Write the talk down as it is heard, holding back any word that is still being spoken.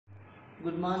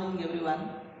Good morning everyone.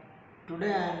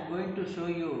 Today I am going to show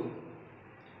you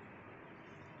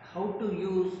how to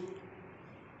use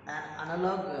an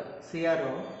analog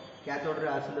CRO cathode ray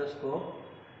oscilloscope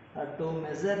to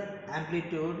measure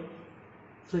amplitude,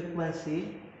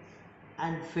 frequency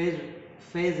and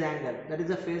phase angle. That is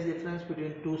the phase difference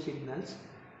between two signals.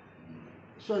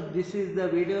 So this is the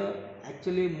video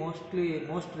actually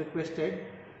most requested.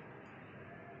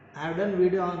 I have done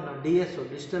video on DSO,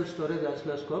 digital storage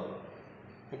oscilloscope.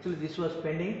 Actually this was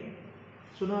pending.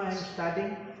 So now I am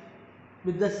starting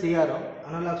with the CRO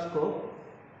analog scope.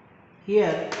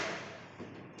 Here,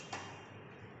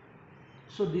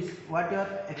 so this what you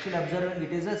are actually observing,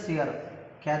 it is a CRO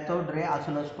cathode ray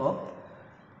oscilloscope.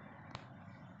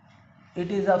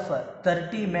 It is of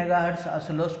 30 megahertz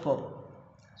oscilloscope.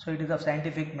 So it is of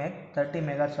scientific make 30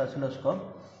 megahertz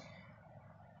oscilloscope.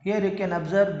 Here you can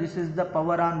observe this is the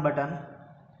power on button.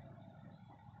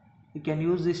 You can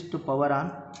use this to power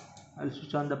on. I will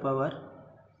switch on the power.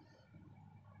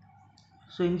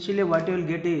 So initially what you will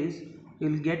get is, you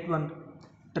will get one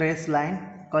trace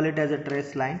line, call it as a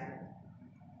trace line.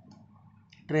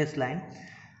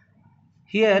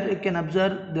 Here you can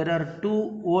observe there are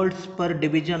 2 volts per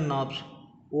division knobs,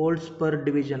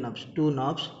 two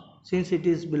knobs. Since it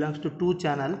is belongs to 2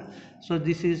 channel, so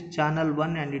this is channel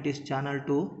 1 and it is channel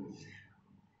 2,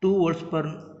 2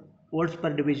 volts per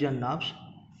division knobs.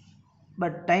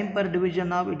 But time per division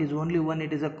knob, it is only one,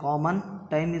 it is a common,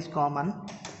 time is common,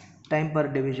 time per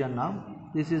division knob.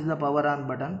 This is the power on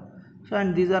button. So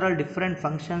and these are all different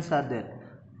functions are there.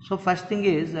 So first thing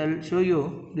is, I will show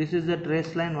you, this is the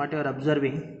trace line what you are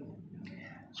observing.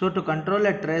 So to control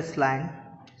a trace line,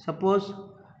 suppose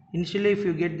initially if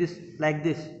you get this like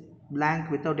this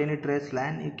blank without any trace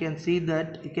line, you can see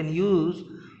that you can use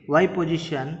Y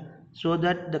position so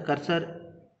that the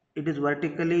cursor, it is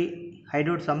vertically hide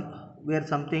out somewhere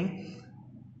something,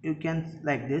 you can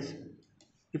like this.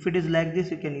 If it is like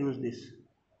this, you can use this.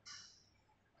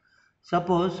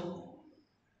 Suppose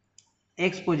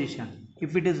X position,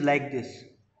 if it is like this,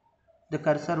 the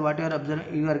cursor what you are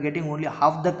observing, you are getting only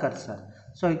half the cursor,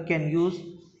 so you can use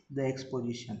the X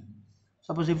position.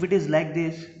 Suppose if it is like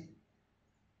this,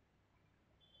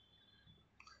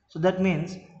 so that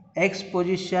means X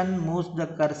position moves the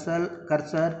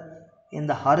cursor in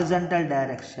the horizontal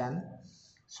direction.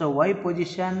 So Y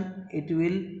position, it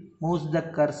will move the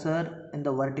cursor in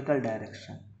the vertical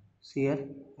direction. See here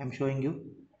I am showing you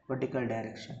vertical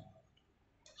direction.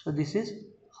 So this is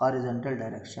horizontal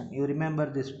direction. You remember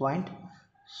this point.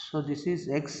 So this is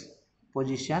X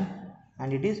position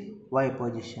and it is Y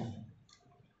position.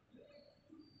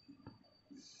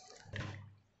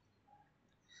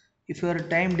 If your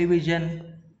time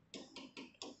division,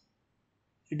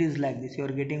 it is like this, you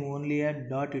are getting only a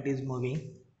dot, it is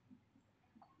moving.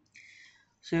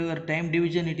 So your time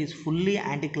division, it is fully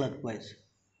anti-clockwise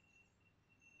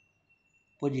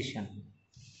position.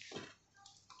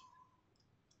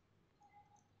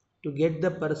 To get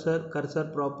the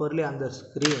cursor properly on the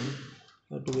screen,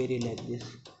 you have to vary like this.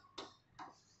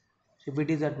 So if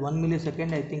it is at 1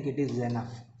 millisecond, I think it is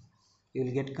enough. You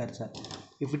will get cursor.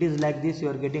 If it is like this, you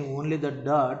are getting only the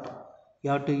dot, you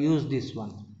have to use this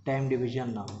one, time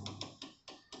division now.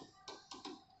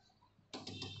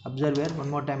 Observe here, one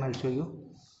more time I will show you.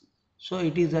 So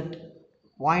it is at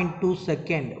 0.2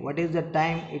 second. What is the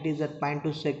time? It is at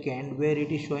 0.2 second, where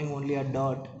it is showing only a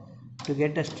dot. To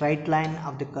get a straight line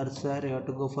of the cursor, you have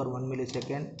to go for 1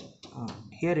 millisecond.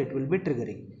 Here it will be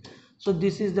triggering. So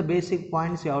this is the basic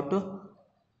points you have to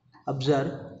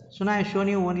observe. So now I have shown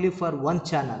you only for one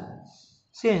channel.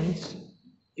 Since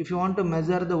if you want to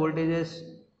measure the voltages,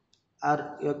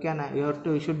 or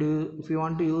if you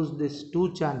want to use these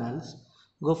 2 channels,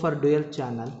 go for dual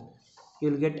channel. You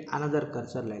will get another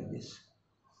cursor like this,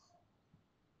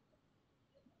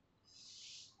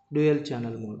 dual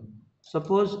channel mode.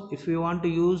 Suppose if you want to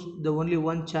use the only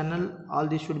one channel, all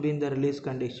this should be in the release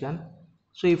condition.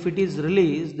 So if it is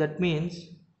released, that means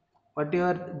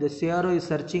whatever the CRO is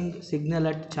searching signal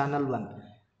at channel 1.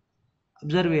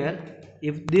 Observe here,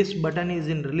 if this button is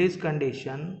in release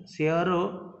condition,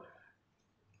 CRO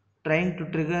trying to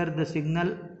trigger the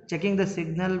signal, checking the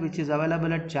signal which is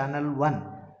available at channel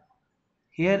 1.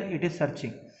 Here it is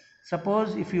searching.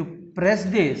 Suppose if you press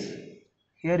this,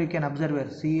 here you can observe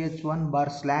here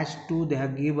ch1//2 they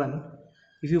have given.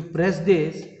 If you press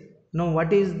this, now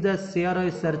what is the CRO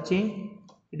is searching?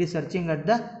 It is searching at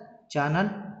the channel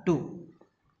 2.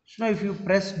 So now if you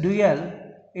press dual,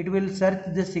 it will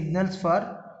search the signals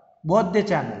for both the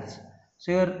channels.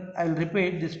 So here I will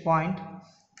repeat this point.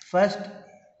 First,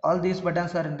 all these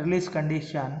buttons are in release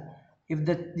condition. If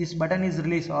this button is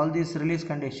released, all these release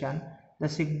condition, the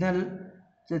signal,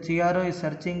 the CRO is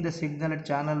searching the signal at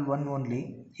channel 1 only.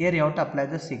 Here you have to apply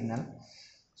the signal.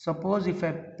 Suppose if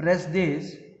I press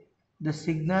this, the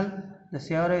signal, the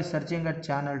CRO is searching at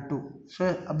channel 2.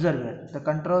 So observe here, the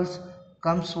controls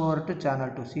comes over to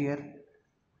channel 2. See here,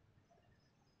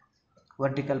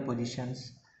 vertical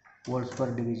positions, volts per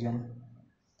division,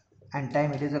 and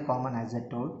time it is a common as I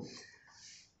told.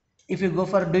 If you go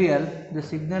for dual, the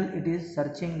signal it is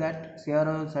searching that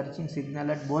CRO searching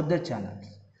signal at both the channels.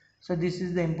 So this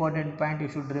is the important point you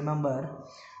should remember.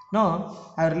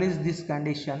 Now I release this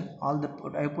condition,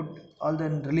 I put all the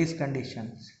release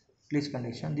conditions. Release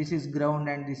condition. This is ground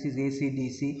and this is AC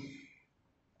DC,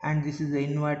 and this is the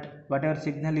invert. Whatever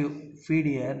signal you feed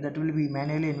here, that will be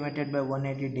manually inverted by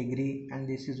 180 degree, and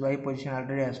this is Y position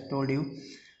already as told you.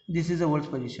 This is the volts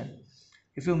position.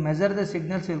 If you measure the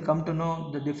signals, you will come to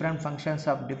know the different functions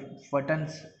of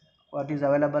buttons what is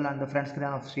available on the front screen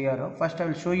of CRO. First I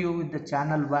will show you with the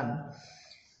channel 1.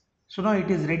 So now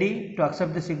it is ready to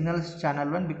accept the signals channel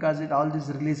 1 because it all this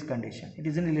release condition. It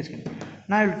is in release condition.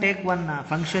 Now I will take one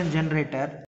function generator.